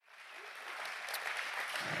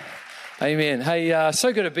Amen. Hey,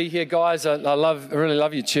 so good to be here, guys. I really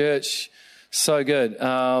love your church. So good.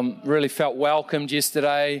 Really felt welcomed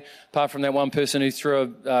yesterday, apart from that one person who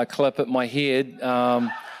threw a clip at my head, a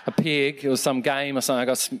peg. It was some game or something. I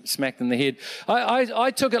got smacked in the head.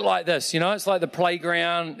 I took it like this, it's like the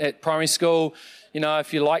playground at primary school.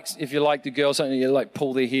 If you like the girls, you like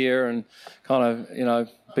pull their hair and kind of,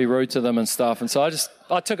 be rude to them and stuff. And so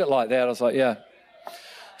I took it like that. I was like, yeah.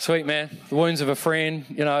 Sweet, man. The wounds of a friend,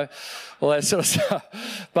 all that sort of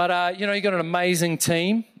stuff. But, you got an amazing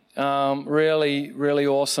team, really, really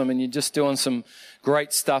awesome, and you're just doing some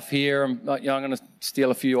great stuff here. I'm going to steal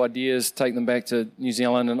a few ideas, take them back to New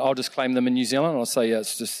Zealand, and I'll just claim them in New Zealand. I'll say, yeah,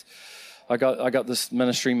 it's just, I got this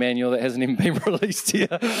ministry manual that hasn't even been released here.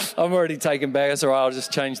 I'm already taken back. That's all right. I'll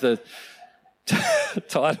just change the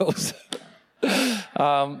titles.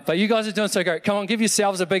 But you guys are doing so great. Come on, give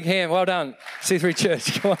yourselves a big hand. Well done, C3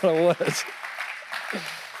 Church. Come on, awards.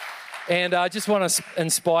 And I just want to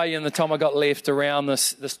inspire you in the time I got left around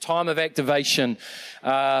this time of activation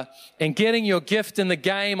and getting your gift in the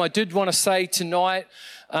game. I did want to say tonight,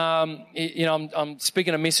 I'm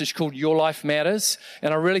speaking a message called Your Life Matters,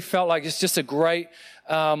 and I really felt like it's just a great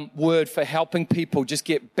word for helping people just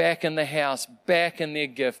get back in the house, back in their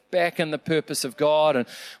gift, back in the purpose of God. And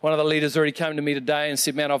one of the leaders already came to me today and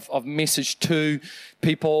said, man, I've messaged 2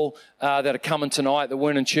 people that are coming tonight that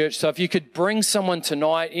weren't in church. So if you could bring someone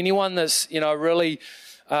tonight, anyone that's, really,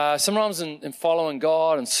 sometimes in following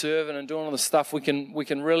God and serving and doing all the stuff, we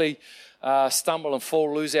can really stumble and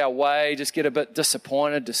fall, lose our way, just get a bit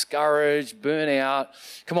disappointed, discouraged, burn out.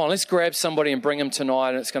 Come on, let's grab somebody and bring them tonight,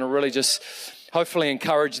 and it's going to really just hopefully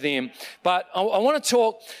encourage them. But I want to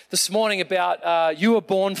talk this morning about you were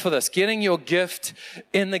born for this, getting your gift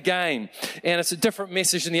in the game. And it's a different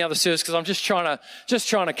message than the other service because I'm just trying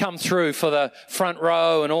to come through for the front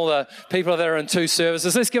row and all the people that are in 2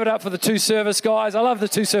 services. Let's give it up for the 2 service guys. I love the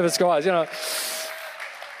 2 service guys,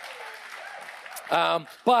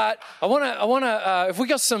 But I want to. If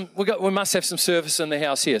we must have some surfers in the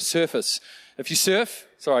house here. Surfers. If you surf,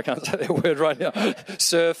 sorry, I can't say that word right now.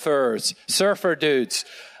 Surfer dudes.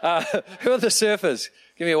 Who are the surfers?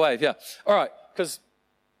 Give me a wave. Yeah. All right, because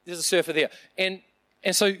there's a surfer there, and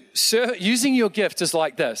so using your gift is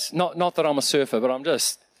like this. Not that I'm a surfer, but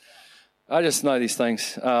I just know these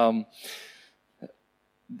things. I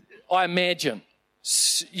imagine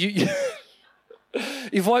you've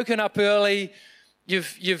woken up early.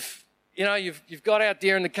 You've got out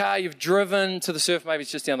there in the car, you've driven to the surf, maybe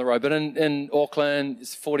it's just down the road, but in Auckland,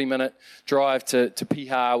 it's a 40-minute drive to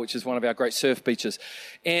Piha, which is one of our great surf beaches.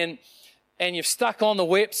 And you've stuck on the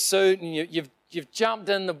wetsuit and you've jumped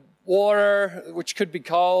in the water, which could be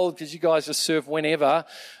cold because you guys just surf whenever.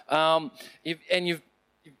 You've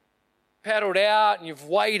paddled out and you've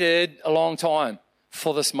waited a long time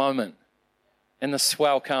for this moment. And the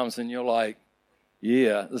swell comes and you're like,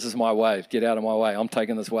 yeah, this is my wave. Get out of my way. I'm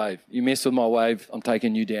taking this wave. You mess with my wave, I'm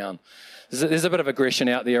taking you down. There's a bit of aggression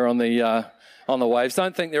out there on the waves.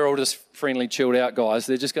 Don't think they're all just friendly, chilled out guys.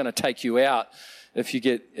 They're just going to take you out if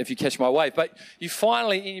you catch my wave. But you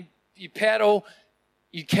finally you paddle,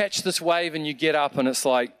 you catch this wave, and you get up, and it's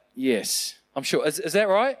like, yes, I'm sure. Is that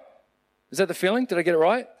right? Is that the feeling? Did I get it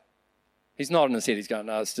right? He's nodding his head. He's going,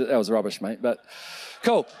 no, that was rubbish, mate. But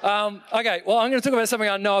cool. Okay, well, I'm going to talk about something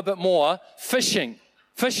I know a bit more. Fishing.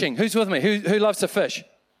 Who's with me? Who loves to fish?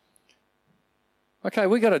 Okay,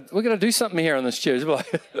 we got to do something here on this church.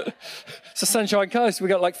 It's the Sunshine Coast. We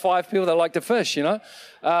got like 5 people that like to fish.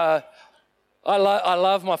 I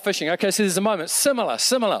love my fishing. Okay, so there's a moment similar.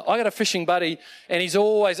 I got a fishing buddy, and he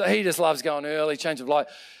just loves going early, change of light.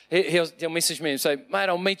 He'll message me and say, mate,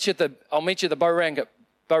 I'll meet you at the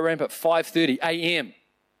bow ramp at 5:30 a.m.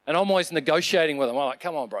 And I'm always negotiating with him. I'm like,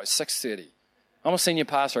 come on, bro, 6:30. I'm a senior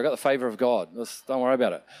pastor. I got the favor of God. Don't worry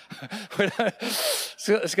about it.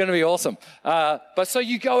 It's going to be awesome. But so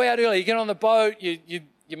you go out early. You get on the boat. You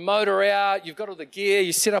motor out. You've got all the gear.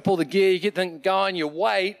 You set up all the gear. You get things going. You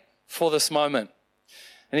wait for this moment.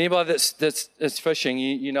 And anybody that's fishing,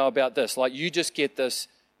 you know about this. Like you just get this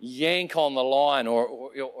yank on the line, or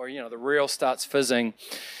the reel starts fizzing.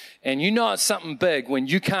 And you know it's something big when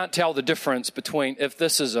you can't tell the difference between if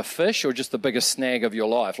this is a fish or just the biggest snag of your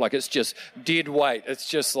life. Like it's just dead weight. It's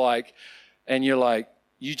just like, and you're like,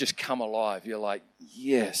 you just come alive. You're like,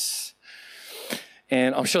 yes.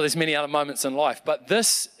 And I'm sure there's many other moments in life, but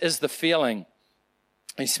this is the feeling.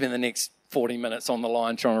 You spend the next 40 minutes on the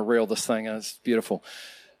line trying to reel this thing, and it's beautiful.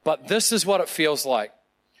 But this is what it feels like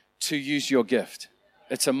to use your gift.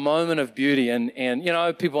 It's a moment of beauty, and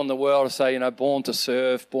people in the world say, born to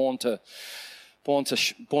surf, born to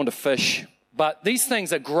fish. But these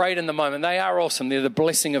things are great in the moment. They are awesome. They're the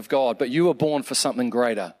blessing of God. But you were born for something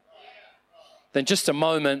greater than just a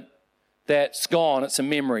moment that's gone. It's a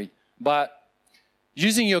memory. But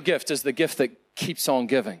using your gift is the gift that keeps on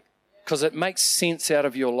giving, because it makes sense out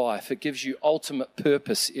of your life. It gives you ultimate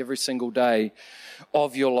purpose every single day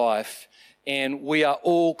of your life. And we are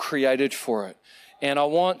all created for it. And I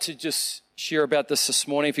want to just share about this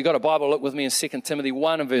morning. If you've got a Bible, look with me in 2 Timothy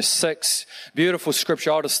 1 and verse 6. Beautiful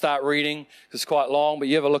scripture. I'll just start reading. It's quite long, but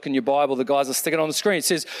you have a look in your Bible. The guys will stick it on the screen. It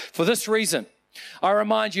says, "For this reason, I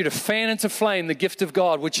remind you to fan into flame the gift of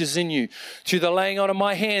God which is in you, through the laying on of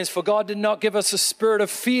my hands. For God did not give us a spirit of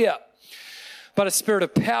fear, but a spirit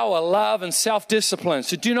of power, love, and self-discipline.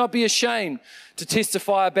 So do not be ashamed to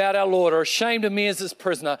testify about our Lord, or ashamed of me as his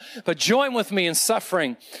prisoner, but join with me in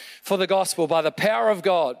suffering for the gospel by the power of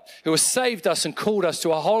God, who has saved us and called us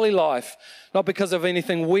to a holy life, not because of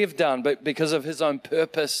anything we've done, but because of his own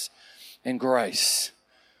purpose and grace."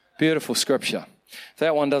 Beautiful scripture. If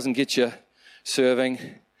that one doesn't get you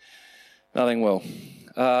serving, nothing will.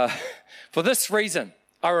 For this reason,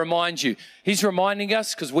 I remind you. He's reminding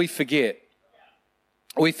us because we forget.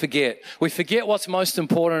 We forget. We forget what's most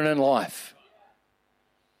important in life.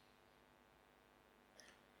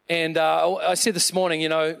 And I said this morning,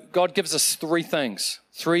 God gives us three things,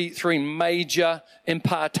 three major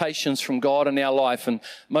impartations from God in our life, and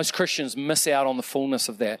most Christians miss out on the fullness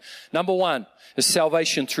of that. Number one is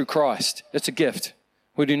salvation through Christ. It's a gift.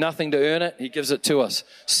 We do nothing to earn it. He gives it to us.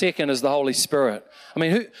 Second is the Holy Spirit. I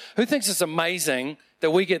mean, who thinks it's amazing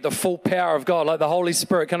that we get the full power of God, like the Holy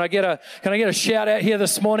Spirit? Can I get a shout out here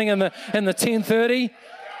this morning in the 10:30?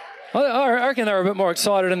 I reckon they're a bit more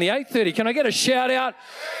excited in the 8:30. Can I get a shout out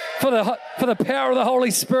for the power of the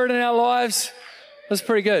Holy Spirit in our lives? That's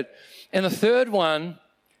pretty good. And the third one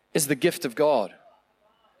is the gift of God.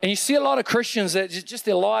 And you see a lot of Christians that just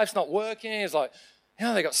their lives not working. It's like,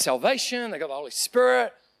 they got salvation, they got the Holy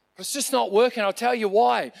Spirit, but it's just not working. I'll tell you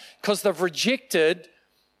why. Because they've rejected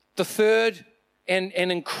the third and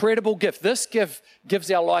incredible gift. This gift gives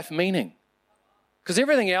our life meaning. Because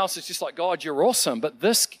everything else is just like, God, you're awesome. But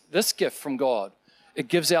this gift from God, it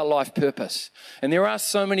gives our life purpose. And there are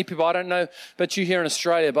so many people, I don't know about you here in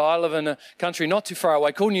Australia, but I live in a country not too far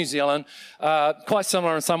away called New Zealand, quite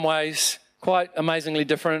similar in some ways, quite amazingly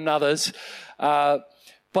different in others.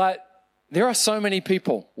 But there are so many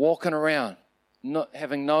people walking around not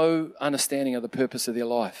having no understanding of the purpose of their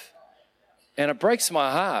life. And it breaks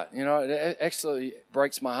my heart. It actually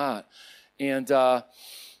breaks my heart.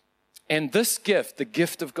 And this gift, the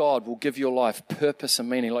gift of God, will give your life purpose and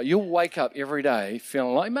meaning. Like, you'll wake up every day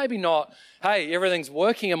feeling like, maybe not, hey, everything's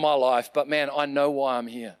working in my life, but man, I know why I'm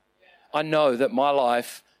here. I know that my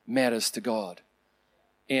life matters to God.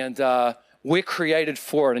 And we're created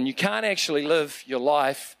for it. And you can't actually live your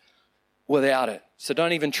life without it. So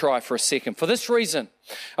don't even try for a second. For this reason,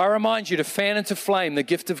 I remind you to fan into flame the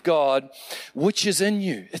gift of God, which is in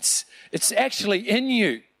you. It's actually in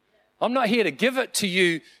you. I'm not here to give it to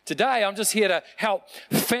you today. I'm just here to help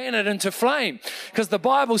fan it into flame. Because the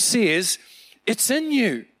Bible says it's in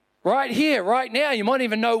you right here, right now. You might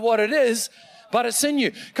even know what it is, but it's in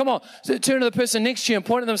you. Come on, turn to the person next to you and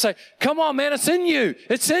point at them and say, come on, man, it's in you.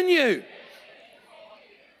 It's in you.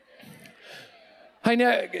 Hey,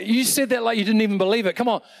 now, you said that like you didn't even believe it. Come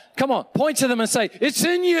on. Point to them and say, it's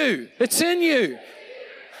in you. It's in you.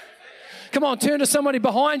 Come on, turn to somebody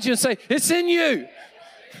behind you and say, it's in you.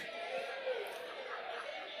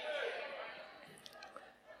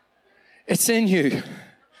 It's in you.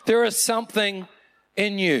 There is something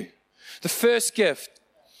in you. The first gift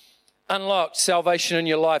unlocked salvation in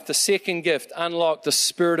your life. The second gift unlocked the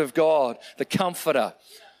Spirit of God, the Comforter,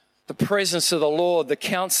 the presence of the Lord, the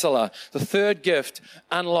Counselor. The third gift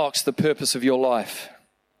unlocks the purpose of your life.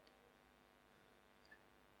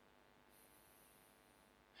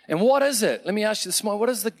 And what is it? Let me ask you this morning,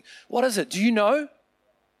 what is it? Do you know?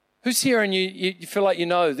 Who's here and you feel like you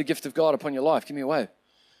know the gift of God upon your life? Give me a wave.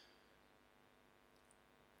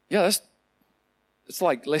 Yeah, it's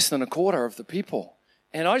like less than a quarter of the people.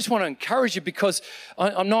 And I just want to encourage you, because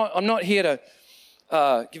I'm not here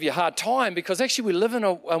to give you a hard time, because actually we live in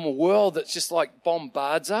a world that's just like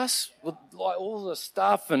bombards us with like all the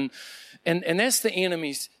stuff, and that's the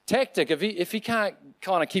enemy's tactic. If he can't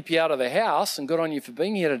kind of keep you out of the house, and good on you for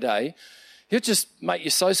being here today, he'll just make you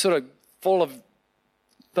so sort of full of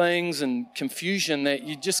things and confusion that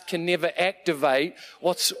you just can never activate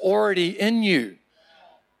what's already in you.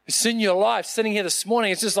 It's in your life. Sitting here this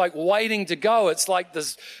morning, it's just like waiting to go. It's like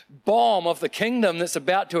this bomb of the kingdom that's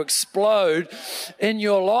about to explode in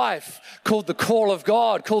your life, called the call of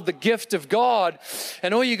God, called the gift of God.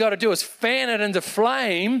 And all you got to do is fan it into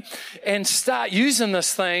flame and start using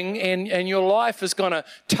this thing, and your life is going to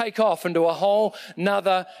take off into a whole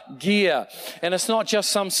nother gear. And it's not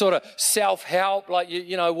just some sort of self-help, like,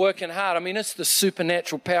 you know, working hard. I mean, it's the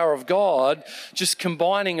supernatural power of God just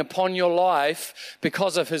combining upon your life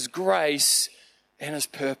because of His grace and His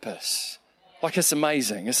purpose. Like, it's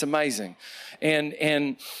amazing. It's amazing.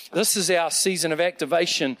 And this is our season of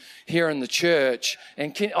activation here in the church.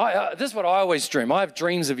 And this is what I always dream. I have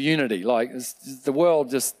dreams of unity. Like, the world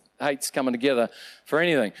just hates coming together for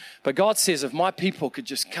anything. But God says if my people could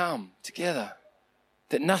just come together,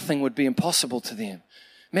 that nothing would be impossible to them.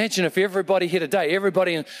 Imagine if everybody here today,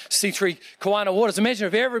 everybody in C3 Kawana Waters, imagine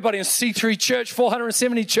if everybody in C3 Church,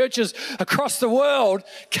 470 churches across the world,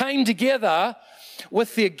 came together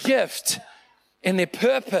with their gift and their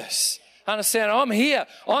purpose. Understand, I'm here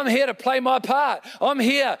to play my part. I'm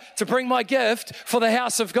here to bring my gift for the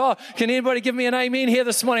house of God. Can anybody give me an amen here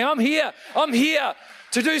this morning? I'm here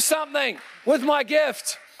to do something with my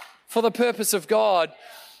gift for the purpose of God.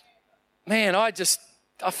 Man, I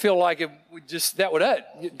feel like that would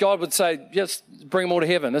it. God would say, just bring them all to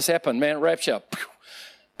heaven. This happened, man, rapture.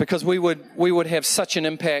 Because we would have such an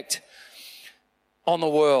impact on the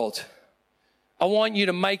world. I want you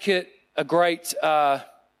to make it a great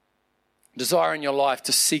desire in your life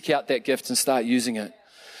to seek out that gift and start using it.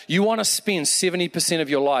 You want to spend 70% of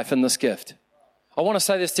your life in this gift. I want to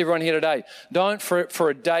say this to everyone here today. Don't for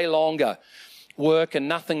a day longer work a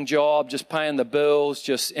nothing job, just paying the bills,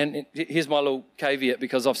 and here's my little caveat,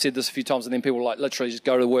 because I've said this a few times and then people like literally just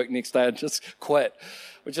go to work next day and just quit,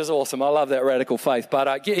 which is awesome. I love that radical faith.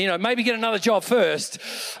 But, maybe get another job first.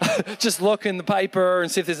 Just look in the paper and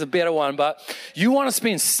see if there's a better one. But you want to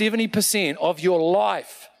spend 70% of your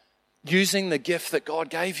life using the gift that God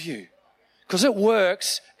gave you, because it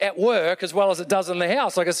works at work as well as it does in the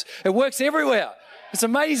house. Like, it works everywhere. It's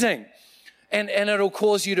amazing. And it'll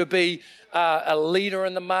cause you to be a leader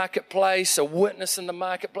in the marketplace, a witness in the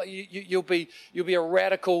marketplace. You'll be a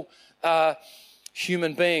radical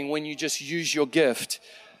human being when you just use your gift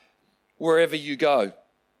wherever you go.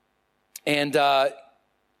 And,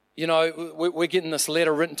 we're getting this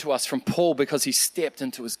letter written to us from Paul because he stepped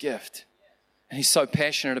into his gift. And he's so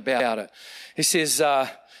passionate about it. He says,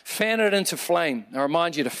 fan it into flame. I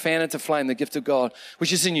remind you to fan into flame the gift of God,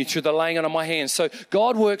 which is in you through the laying on of my hands. So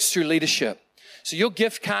God works through leadership. So your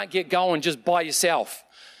gift can't get going just by yourself.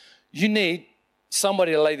 You need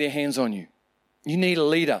somebody to lay their hands on you. You need a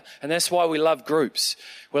leader. And that's why we love groups.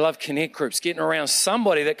 We love connect groups, getting around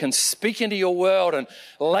somebody that can speak into your world and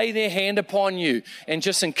lay their hand upon you and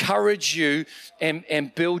just encourage you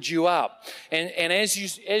and build you up. And as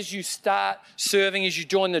you start serving, as you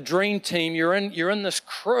join the dream team, you're in this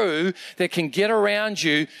crew that can get around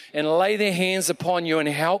you and lay their hands upon you and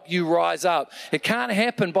help you rise up. It can't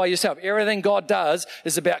happen by yourself. Everything God does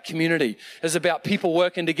is about community, is about people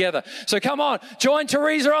working together. So come on, join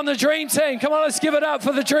Teresa on the dream team. Come on, let's give it up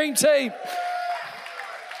for the dream team.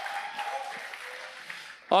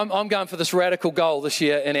 I'm going for this radical goal this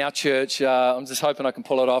year in our church. I'm just hoping I can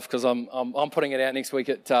pull it off, because I'm putting it out next week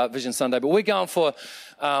at Vision Sunday. But we're going for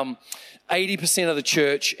 80% of the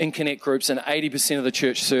church in connect groups and 80% of the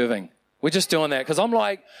church serving. We're just doing that because I'm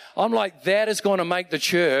like that is going to make the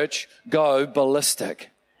church go ballistic.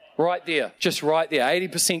 Right there, just right there.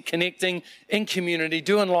 80% connecting in community,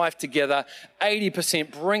 doing life together.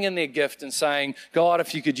 80% bringing their gift and saying, God,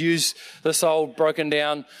 if you could use this old broken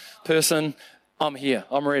down person, I'm here.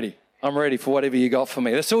 I'm ready. I'm ready for whatever you got for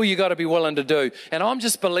me. That's all you got to be willing to do. And I'm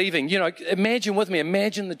just believing, imagine with me,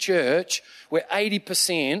 imagine the church where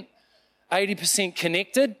 80%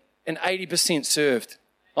 connected and 80% served.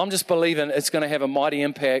 I'm just believing it's going to have a mighty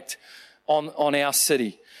impact on our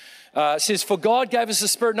city. It says, for God gave us a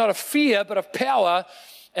spirit not of fear, but of power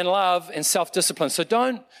and love and self-discipline. So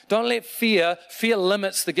don't let fear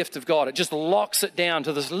limits the gift of God. It just locks it down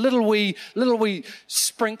to this little wee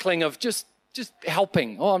sprinkling of just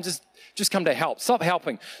helping. Oh, I'm just come to help. Stop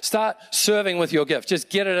helping. Start serving with your gift. Just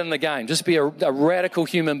get it in the game. Just be a radical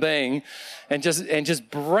human being and just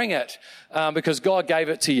bring it because God gave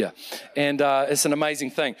it to you. And it's an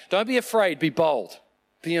amazing thing. Don't be afraid. Be bold.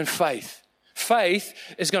 Be in faith. Faith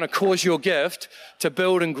is going to cause your gift to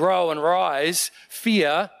build and grow and rise.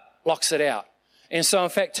 Fear locks it out. And so, in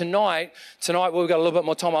fact, tonight we've got a little bit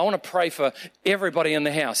more time. I want to pray for everybody in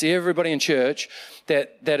the house, everybody in church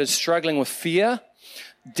that is struggling with fear,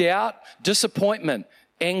 doubt, disappointment,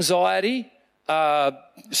 anxiety,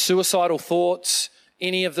 suicidal thoughts,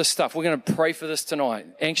 any of this stuff. We're going to pray for this tonight.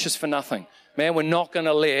 Anxious for nothing. Man, we're not going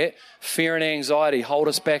to let fear and anxiety hold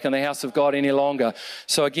us back in the house of God any longer.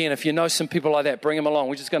 So again, if you know some people like that, bring them along.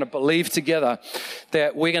 We're just going to believe together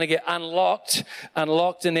that we're going to get unlocked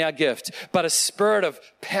in our gift. But a spirit of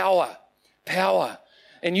power.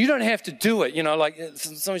 And you don't have to do it, like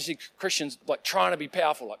some of you Christians like trying to be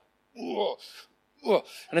powerful, like, whoa.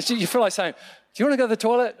 And it's, you feel like saying, do you want to go to the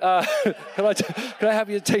toilet? Can I help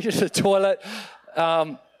you take you to the toilet?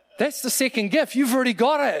 That's the second gift. You've already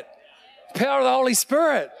got it. Power of the Holy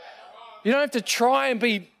Spirit. You don't have to try and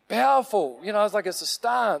be powerful. It's a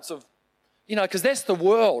stance of, because that's the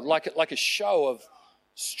world, like a show of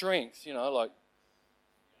strength,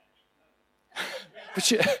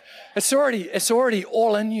 But it's already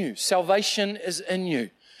all in you. Salvation is in you.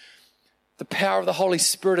 The power of the Holy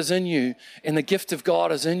Spirit is in you, and the gift of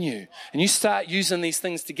God is in you. And you start using these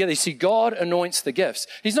things together. You see, God anoints the gifts.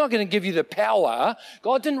 He's not going to give you the power.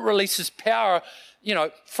 God didn't release his power,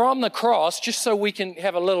 from the cross just so we can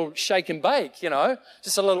have a little shake and bake,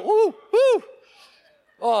 just a little, ooh, ooh.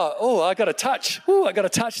 Oh, I got to touch. Ooh, I got to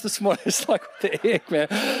touch this morning. It's like, what the heck, man?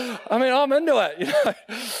 I mean, I'm into it.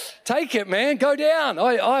 Take it, man. Go down.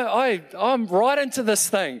 I'm right into this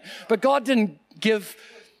thing. But God didn't give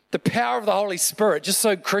the power of the Holy Spirit just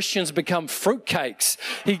so Christians become fruitcakes.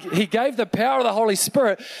 He gave the power of the Holy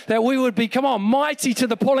Spirit that we would be, mighty to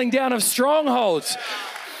the pulling down of strongholds.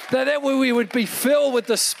 That we would be filled with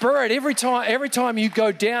the Spirit. Every time you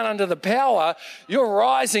go down under the power, you're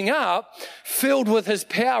rising up, filled with his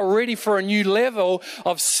power, ready for a new level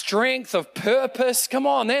of strength, of purpose. Come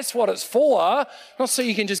on, that's what it's for. Not so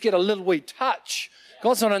you can just get a little wee touch.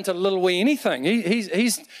 God's not into little wee anything.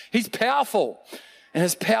 He's powerful. And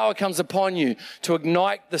his power comes upon you to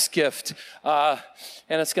ignite this gift. And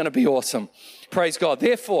it's going to be awesome. Praise God.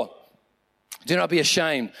 Therefore, do not be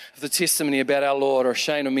ashamed of the testimony about our Lord or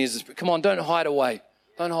ashamed of me. Come on, don't hide away.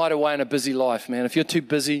 Don't hide away in a busy life, man. If you're too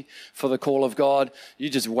busy for the call of God,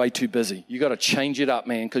 you're just way too busy. You got to change it up,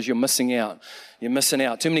 man, because you're missing out. You're missing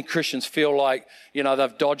out. Too many Christians feel like,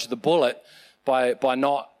 they've dodged the bullet by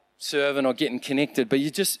not serving or getting connected, but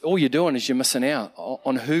all you're doing is you're missing out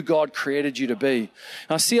on who God created you to be.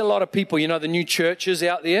 And I see a lot of people, the new churches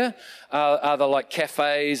out there are the like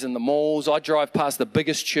cafes and the malls. I drive past the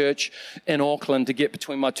biggest church in Auckland to get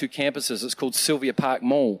between my two campuses. It's called Sylvia Park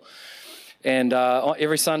Mall. And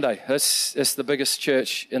every Sunday, it's the biggest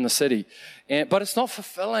church in the city. But it's not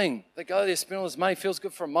fulfilling. They go there, spend all this money, feels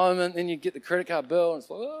good for a moment, then you get the credit card bill, and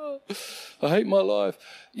it's like, I hate my life.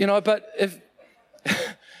 But if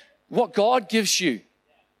what God gives you,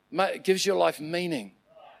 gives your life meaning,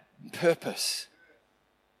 purpose,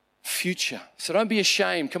 future. So don't be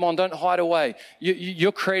ashamed. Come on, don't hide away.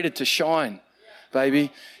 You're created to shine, baby,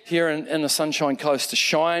 here in the Sunshine Coast, to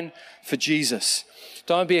shine for Jesus.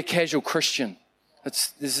 Don't be a casual Christian.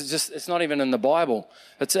 It's not even in the Bible.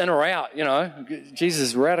 It's in or out, Jesus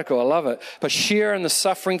is radical. I love it. But share in the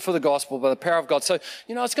suffering for the gospel by the power of God. So,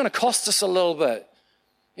 it's going to cost us a little bit.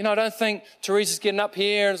 I don't think Teresa's getting up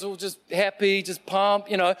here and it's all just happy, just pumped.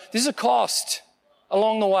 There's a cost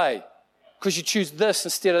along the way because you choose this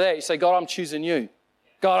instead of that. You say, God, I'm choosing you.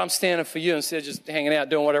 God, I'm standing for you instead of just hanging out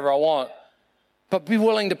doing whatever I want. But be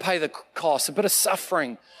willing to pay the cost. A bit of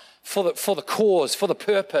suffering for the cause, for the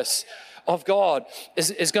purpose of God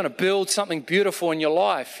is going to build something beautiful in your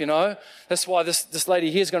life, That's why this lady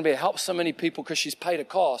here is going to be able to help so many people because she's paid a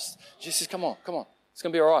cost. She says, come on. It's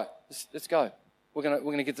going to be all right. Let's go. We're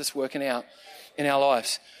going to get this working out in our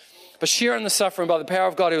lives. But sharing the suffering by the power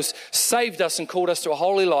of God who has saved us and called us to a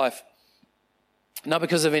holy life, not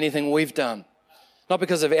because of anything we've done, not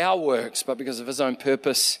because of our works, but because of his own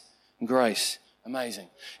purpose and grace. Amazing.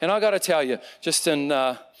 And I got to tell you, just in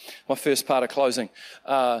my first part of closing,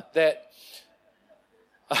 that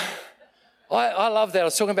I love that. I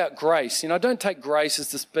was talking about grace. Don't take grace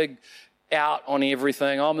as this big out on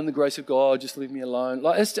everything. I'm in the grace of God, just leave me alone.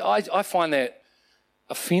 I find that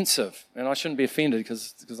offensive, and I shouldn't be offended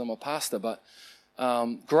because I'm a pastor, but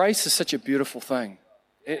grace is such a beautiful thing.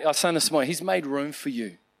 I was saying this morning, he's made room for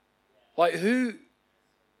you. Like who,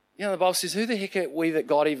 the Bible says, who the heck are we that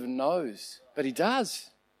God even knows? But he does.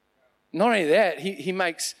 Not only that, he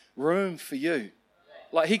makes room for you.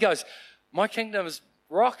 Like he goes, my kingdom is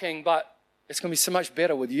rocking, but it's going to be so much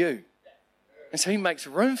better with you. And so he makes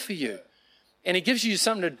room for you. And he gives you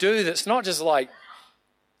something to do that's not just like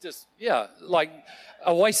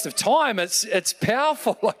a waste of time. It's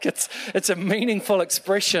powerful. Like it's a meaningful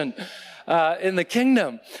expression in the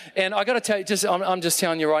kingdom. And I got to tell you, I'm just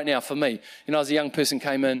telling you right now, for me, as a young person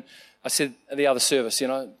came in, I said at the other service,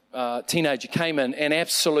 teenager, came in, an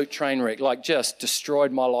absolute train wreck, like just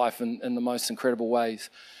destroyed my life in the most incredible ways.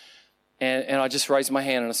 And I just raised my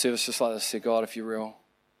hand in a service just like this, said, God, if you're real,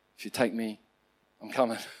 if you take me, I'm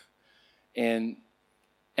coming. And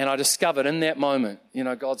I discovered in that moment,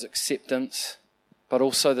 God's acceptance, but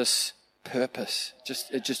also this purpose.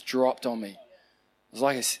 It just dropped on me. It was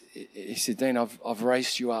like he said, Dean, I've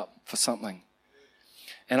raised you up for something.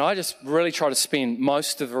 And I just really try to spend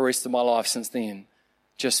most of the rest of my life since then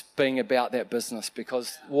just being about that business,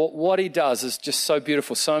 because what he does is just so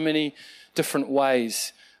beautiful, so many different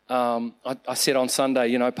ways. I said on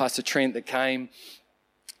Sunday, Pastor Trent that came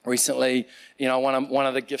recently, one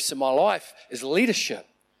of the gifts of my life is leadership.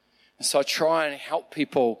 And so I try and help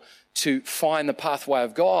people to find the pathway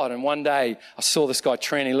of God. And one day I saw this guy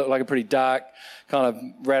Trent. He looked like a pretty dark, kind of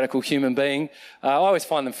radical human being. I always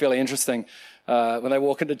find them fairly interesting when they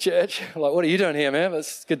walk into church. Like, what are you doing here, man?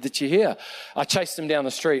 It's good that you're here. I chased him down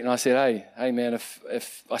the street and I said, hey man,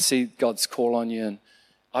 if I see God's call on you, and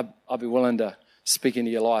I'd be willing to speak into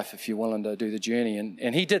your life if you're willing to do the journey.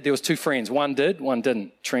 And he did. There was two friends. One did, one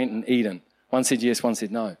didn't. Trent and Eden. One said yes, one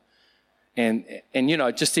said no. And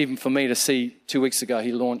just even for me to see 2 weeks ago,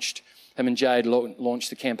 him and Jade launched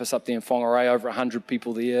the campus up there in Whangarei, over 100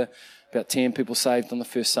 people there, about 10 people saved on the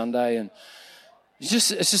first Sunday. And it's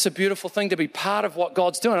just a beautiful thing to be part of what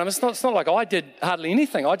God's doing. I mean, it's not like I did hardly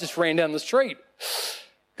anything. I just ran down the street.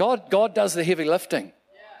 God does the heavy lifting,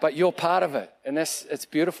 but you're part of it. And it's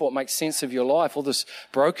beautiful. It makes sense of your life, all this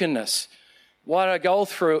brokenness. Why did I go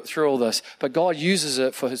through all this? But God uses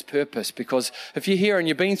it for his purpose, because if you're here and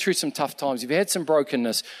you've been through some tough times, you've had some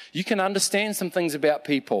brokenness, you can understand some things about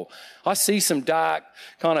people. I see some dark,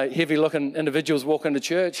 kind of heavy-looking individuals walk into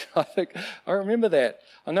church. I think, I remember that.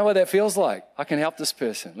 I know what that feels like. I can help this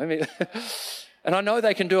person. And I know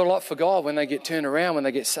they can do a lot for God when they get turned around, when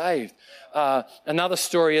they get saved. Another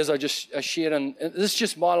story is I shared, and this is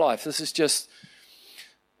just my life. This is just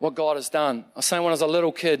what God has done. I was saying when I was a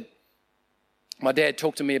little kid, my dad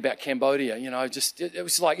talked to me about Cambodia. It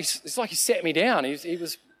was like he sat me down. He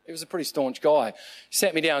was a pretty staunch guy. He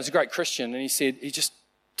sat me down. He was a great Christian, and he just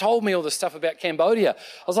told me all this stuff about Cambodia.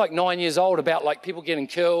 I was like 9 years old, about like people getting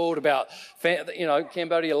killed, about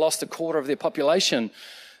Cambodia lost a quarter of their population.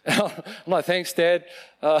 I'm like, thanks, Dad.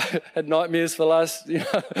 Had nightmares for the last,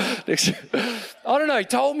 I don't know. He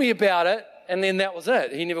told me about it, and then that was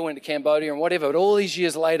it. He never went to Cambodia and whatever. But all these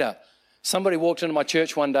years later, somebody walked into my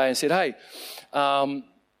church one day and said, hey,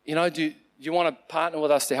 do you want to partner with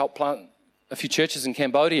us to help plant a few churches in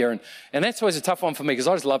Cambodia? And that's always a tough one for me, because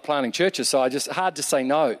I just love planting churches, so hard to say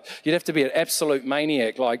no. You'd have to be an absolute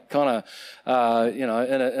maniac, like kind of, in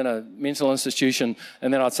a mental institution,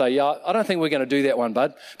 and then I'd say, yeah, I don't think we're going to do that one,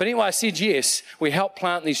 bud. But anyway, I said yes. We helped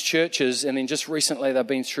plant these churches, and then just recently they've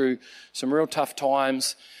been through some real tough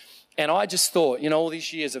times. And I just thought, all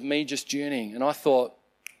these years of me just journeying, and I thought,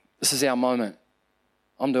 this is our moment.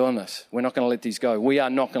 I'm doing this. We're not going to let these go. We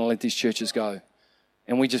are not going to let these churches go.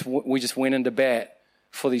 And we just went into bat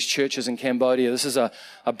for these churches in Cambodia. This is a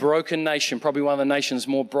broken nation, probably one of the nations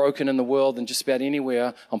more broken in the world than just about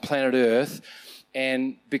anywhere on planet Earth.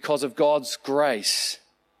 And because of God's grace,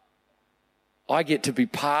 I get to be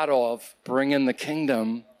part of bringing the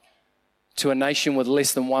kingdom to a nation with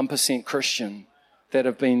less than 1% Christian, that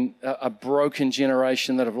have been a broken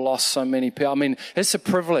generation, that have lost so many people. I mean, it's a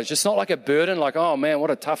privilege. It's not like a burden, like, oh man, what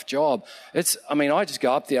a tough job. I just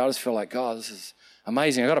go up there, I just feel like, God, this is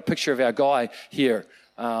amazing. I got a picture of our guy here.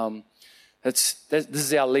 This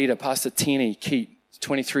is our leader, Pastor Tenny Keat,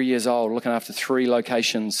 23 years old, looking after 3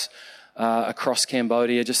 locations across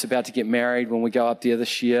Cambodia, just about to get married when we go up there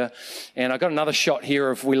this year. And I got another shot here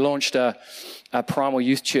of, we launched a Primal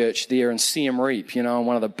Youth Church there in Siem Reap, in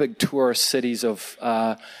one of the big tourist cities of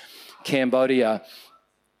Cambodia.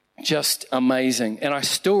 Just amazing. And I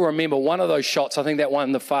still remember one of those shots, I think that one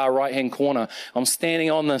in the far right-hand corner. I'm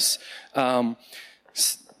standing on this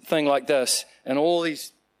thing like this, and all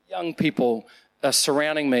these young people are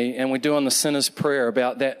surrounding me, and we're doing the sinner's prayer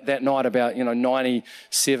about that night, about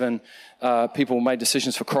 97 people made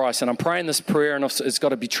decisions for Christ. And I'm praying this prayer, and it's got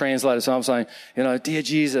to be translated. So I'm saying, dear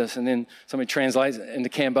Jesus, and then somebody translates it into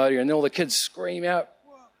Cambodia, and then all the kids scream out.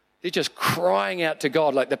 They're just crying out to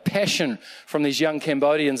God, like the passion from these young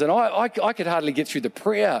Cambodians. And I could hardly get through the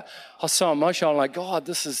prayer. I was so emotional. I'm like, God,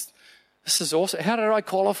 this is awesome. How did I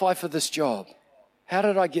qualify for this job? How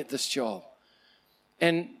did I get this job?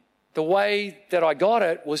 And the way that I got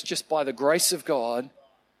it was just by the grace of God,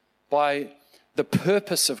 by the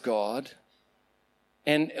purpose of God.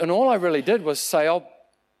 And all I really did was say,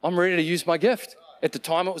 I'm ready to use my gift. At the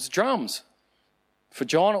time, it was drums. For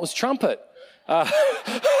John, it was trumpet.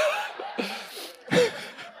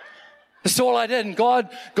 That's all I did. And God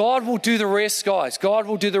will do the rest, guys. God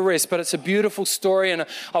will do the rest. But it's a beautiful story. And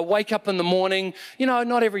I wake up in the morning. You know,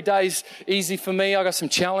 not every day's easy for me. I got some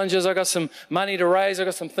challenges. I got some money to raise. I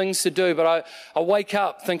got some things to do. But I wake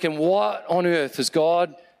up thinking, what on earth has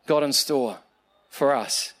God got in store for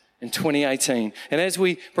us in 2018? And as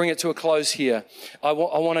we bring it to a close here, I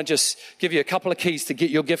want to just give you a couple of keys to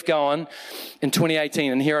get your gift going in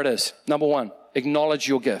 2018. And here it is. Number one, acknowledge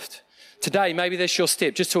your gift. Today, maybe that's your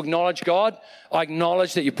step, just to acknowledge God. I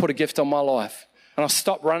acknowledge that you put a gift on my life, and I'll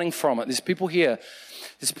stop running from it. There's people here,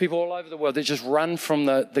 there's people all over the world that just run from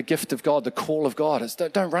the gift of God, the call of God.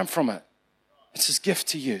 Don't run from it. It's His gift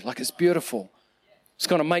to you. Like, it's beautiful. It's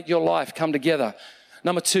going to make your life come together.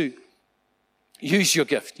 Number two, use your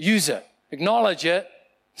gift. Use it. Acknowledge it.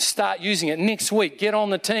 Start using it. Next week, get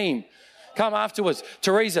on the team. Come afterwards.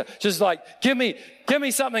 Teresa, just like, give me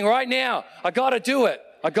something right now. I got to do it.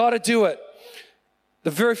 I got to do it.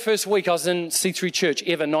 The very first week I was in C3 Church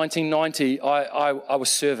ever, 1990, I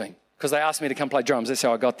was serving because they asked me to come play drums. That's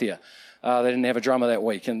how I got there. They didn't have a drummer that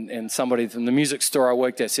week. And somebody from the music store I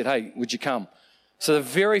worked at said, hey, would you come? So the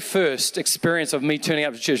very first experience of me turning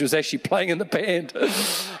up to church was actually playing in the band.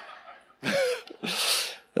 That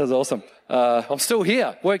was awesome. I'm still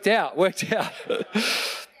here. Worked out.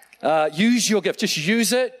 Use your gift. Just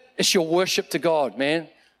use it. It's your worship to God, man.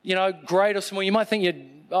 You know, great or small. You might think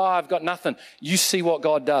I've got nothing. You see what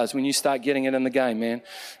God does when you start getting it in the game, man.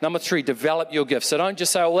 Number three, develop your gift. So don't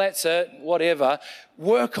just say, well, that's it, whatever.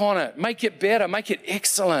 Work on it. Make it better. Make it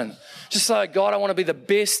excellent. Just say, God, I want to be the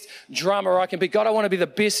best drummer I can be. God, I want to be the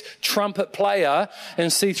best trumpet player in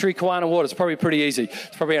C3 Kawana Water. It's probably pretty easy.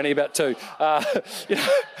 It's probably only about two. You know,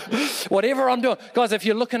 whatever I'm doing. Guys, if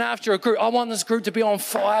you're looking after a group, I want this group to be on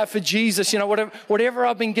fire for Jesus. You know, whatever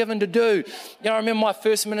I've been given to do. You know, I remember my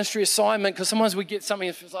first ministry assignment, because sometimes we get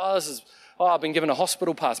something, I've been given a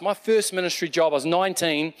hospital pass. My first ministry job, I was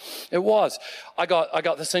 19. It was. I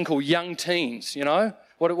got this thing called young teens, you know.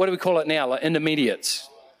 What do we call it now? Like intermediates.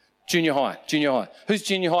 Junior high. Who's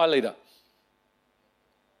junior high leader?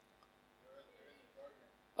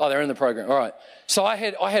 Oh, they're in the program. All right. So I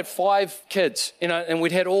had 5 kids, you know, and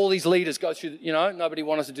we'd had all these leaders go through, you know, nobody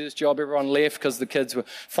wanted to do this job. Everyone left because the kids were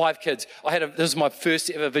 5 kids. This was my first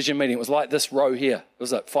ever vision meeting. It was like this row here. It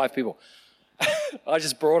was like 5 people. I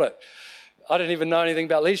just brought it. I didn't even know anything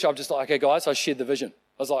about leadership. I'm just like, okay, guys, I shared the vision.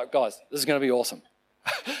 I was like, guys, this is going to be awesome.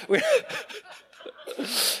 We're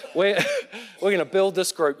going to build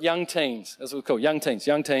this group, young teens. That's what we call young teens.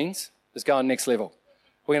 Young teens is going next level.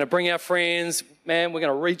 We're going to bring our friends, man. We're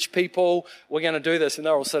going to reach people. We're going to do this. And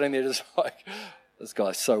they're all sitting there just like, this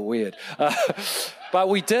guy's so weird. But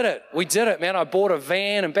we did it, man. I bought a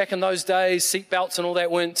van, and back in those days, seatbelts and all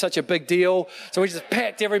that weren't such a big deal. So we just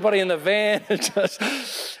packed everybody in the van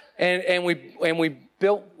and we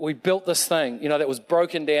built this thing, you know, that was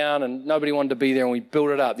broken down and nobody wanted to be there, and we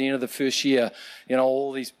built it up. At the end of the first year, you know,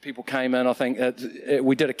 all these people came in. I think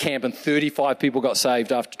we did a camp and 35 people got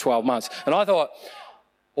saved after 12 months. And I thought,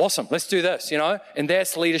 awesome, let's do this, you know. And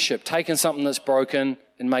that's leadership, taking something that's broken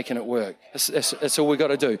and making it work. That's all we've got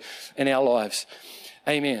to do in our lives.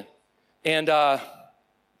 Amen. And my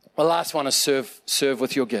last one is serve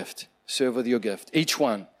with your gift. Serve with your gift. Each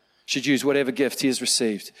one should use whatever gift he has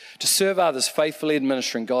received to serve others, faithfully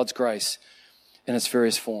administering God's grace in its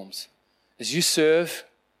various forms. As you serve,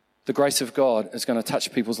 the grace of God is going to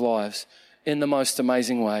touch people's lives in the most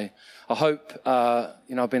amazing way. I hope,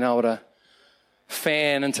 I've been able to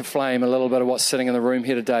fan into flame a little bit of what's sitting in the room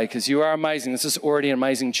here today, because you are amazing. This is already an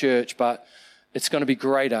amazing church, but it's going to be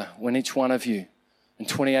greater when each one of you in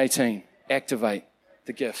 2018 activate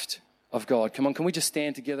the gift of God. Come on, can we just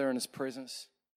stand together in His presence?